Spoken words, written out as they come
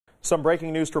Some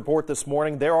breaking news to report this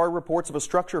morning. There are reports of a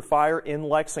structure fire in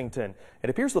Lexington. It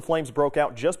appears the flames broke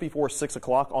out just before 6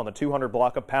 o'clock on the 200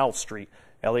 block of Powell Street.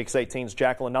 LEX 18's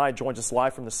Jacqueline Nye joins us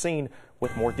live from the scene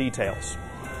with more details.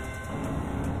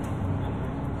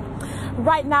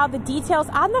 Right now, the details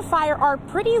on the fire are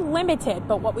pretty limited,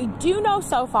 but what we do know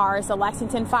so far is the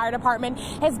Lexington Fire Department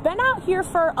has been out here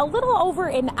for a little over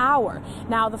an hour.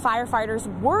 Now, the firefighters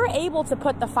were able to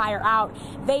put the fire out.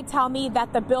 They tell me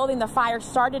that the building the fire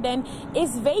started in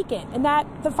is vacant and that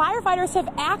the firefighters have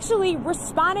actually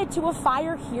responded to a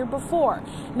fire here before.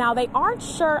 Now, they aren't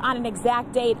sure on an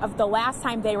exact date of the last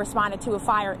time they responded to a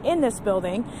fire in this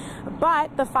building,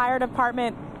 but the fire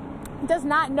department does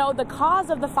not know the cause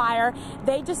of the fire.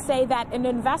 They just say that an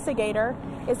investigator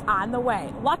is on the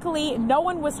way. Luckily, no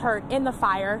one was hurt in the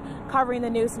fire. Covering the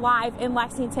news live in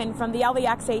Lexington from the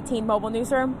LEX 18 mobile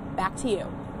newsroom, back to you.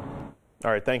 All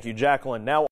right, thank you, Jacqueline. Now